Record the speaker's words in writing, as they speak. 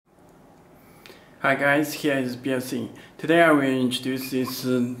Hi guys, here is Belsee. Today I will introduce this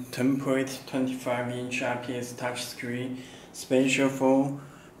template 25-inch IPS touchscreen special for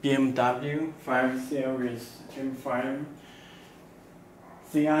BMW 5 Series M5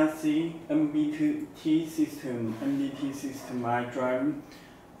 CIC NBT system iDrive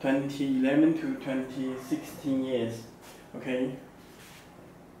 2011 to 2016 years. Okay.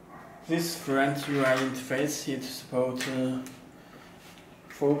 This front UI interface it supports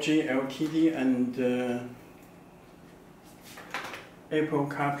 4G LTE and Apple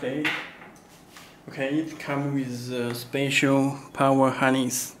CarPlay. Okay, it comes with a special power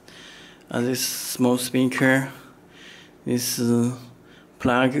harness. This small speaker, this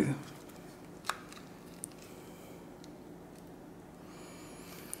plug.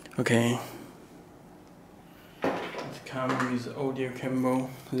 Okay. It comes with audio cable.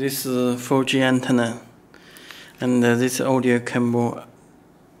 This is 4G antenna, and this audio cable.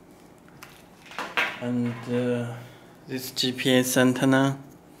 And this GPS antenna,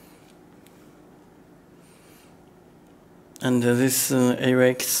 and this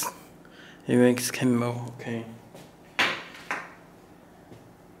AUX cable. Okay.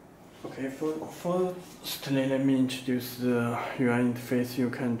 Okay. Firstly, let me introduce the UI interface. You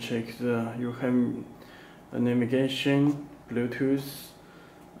can check you have a navigation, Bluetooth,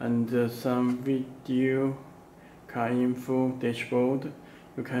 and some video, car info, dashboard.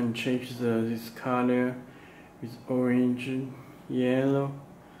 You can change this color with orange, yellow,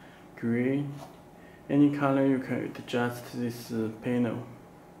 green. Any color you can adjust this panel.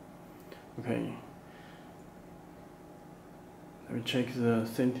 Okay. Let me check the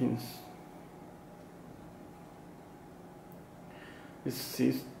settings. This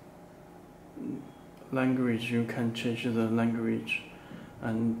is language. You can change the language.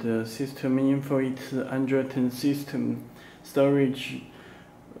 And system info. It's Android 10 system. Storage.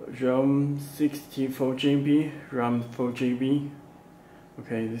 ROM 64 GB, RAM 4 GB.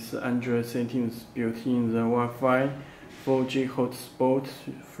 Okay, this Android settings built in the Wi-Fi, 4G hotspot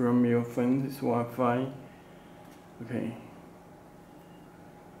from your phone. This Wi-Fi. Okay.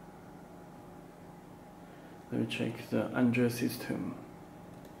 Let me check the Android system.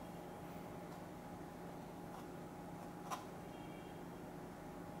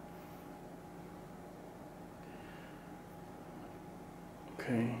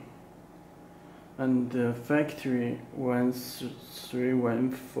 Okay, and factory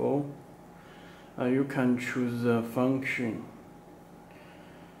 1314, you can choose the function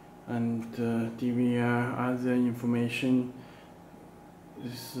and DVR, other information,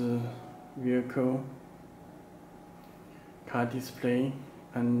 this vehicle, car display,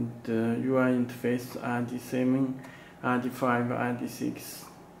 and UI interface RD7, RD5, RD6,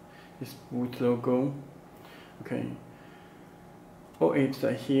 this boot logo. Okay. All apps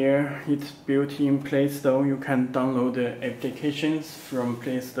are here. It's built in Play Store. You can download the applications from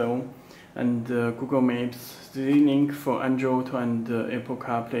Play Store and Google Maps. The link for Android Auto and Apple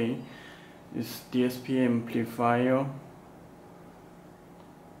CarPlay is DSP amplifier.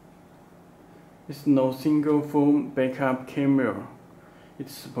 It's no single phone backup camera. It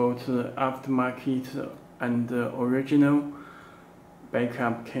supports aftermarket and original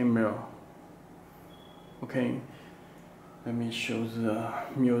backup camera. Okay. Let me show the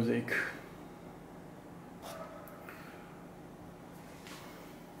music.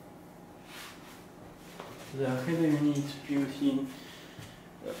 The header unit built in.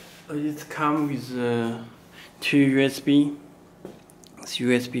 It comes with 2 USB. It's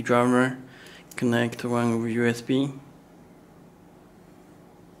USB driver. Connect one with USB.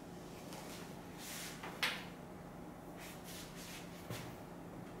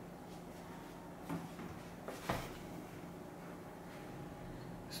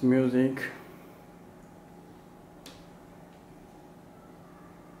 Music.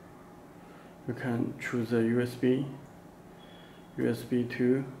 You can choose a USB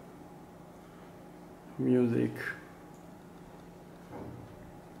 2, music.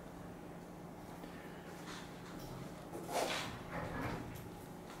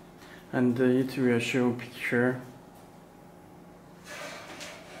 And it will show picture.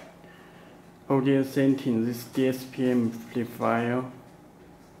 Audio setting, this DSP amplifier.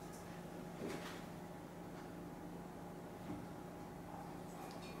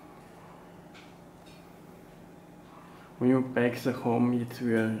 When you back the home, it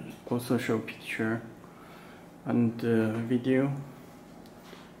will also show picture and video,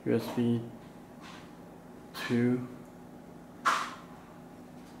 USB 2.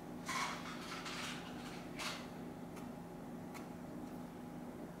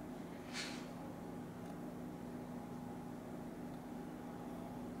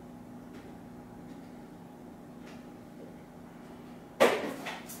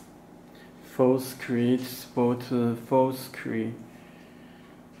 false create support false create.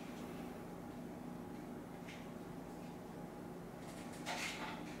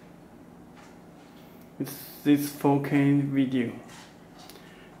 It's this 4K video.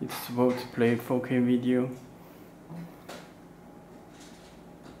 It's supposed to play 4K video.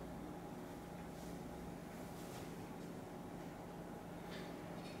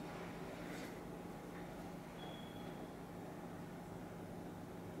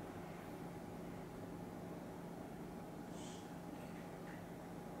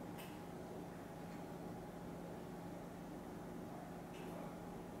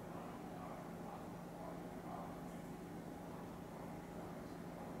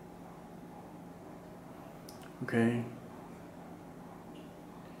 Okay.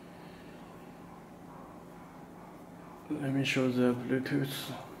 Let me show the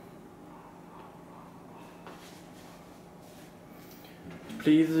Bluetooth.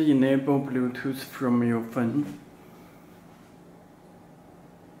 Please enable Bluetooth from your phone.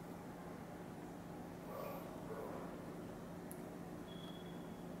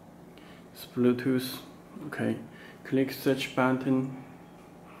 It's Bluetooth. Okay. Click search button.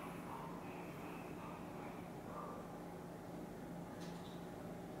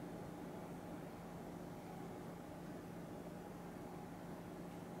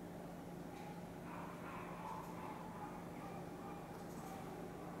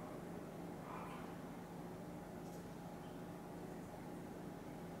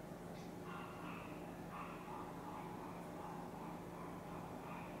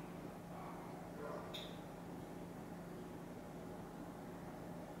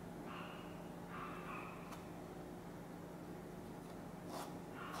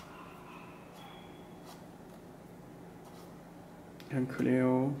 Can clear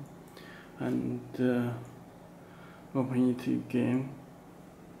and open it again.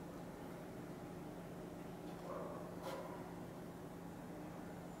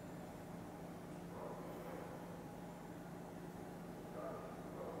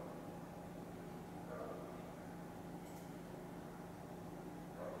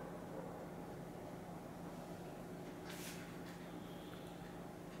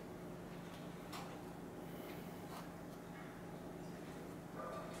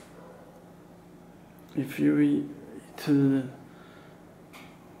 If you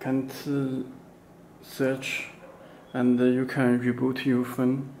can't search, and you can reboot your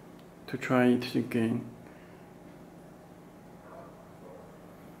phone to try it again.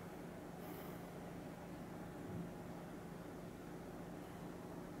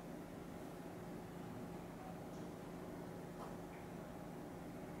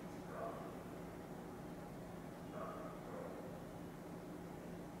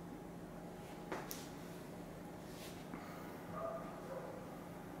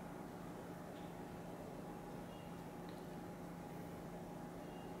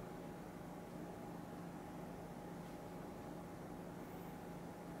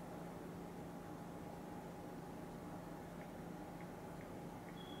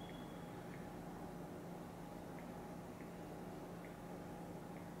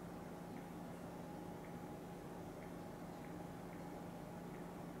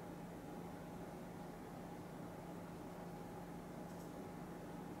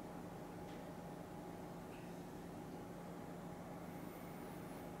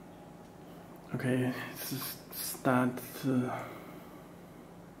 Okay, let's start.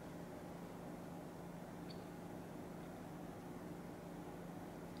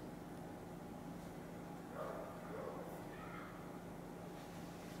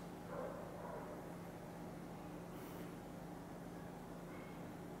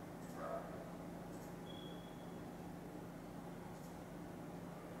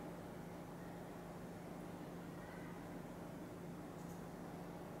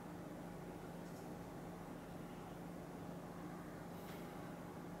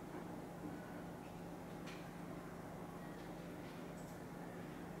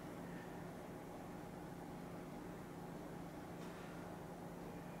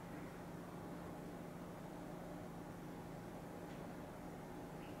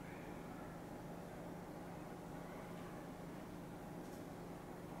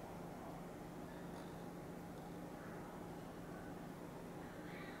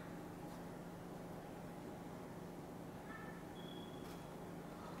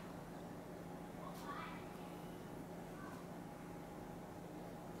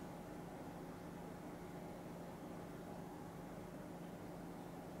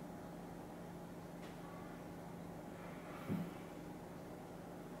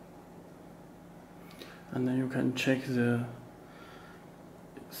 And then you can check the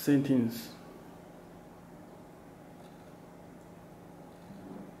settings.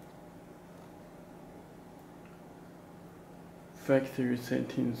 factory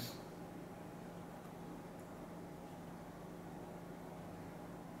settings.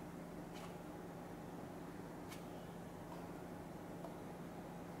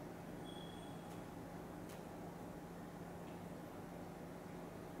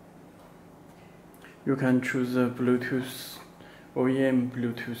 You can choose Bluetooth, OEM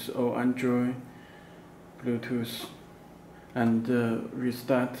Bluetooth or Android Bluetooth, and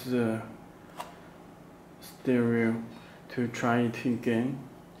restart the stereo to try it again.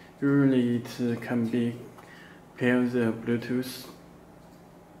 Usually it can be pair the Bluetooth.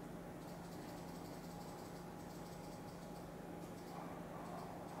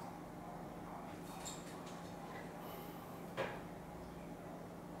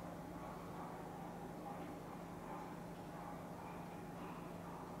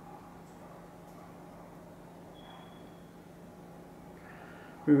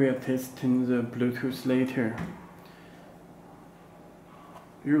 We will test in the Bluetooth later.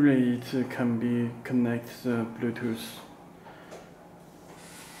 Usually it can be connect the Bluetooth.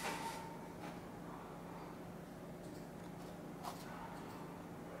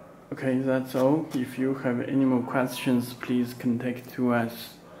 Okay, that's all. If you have any more questions, please contact to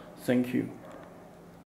us. Thank you.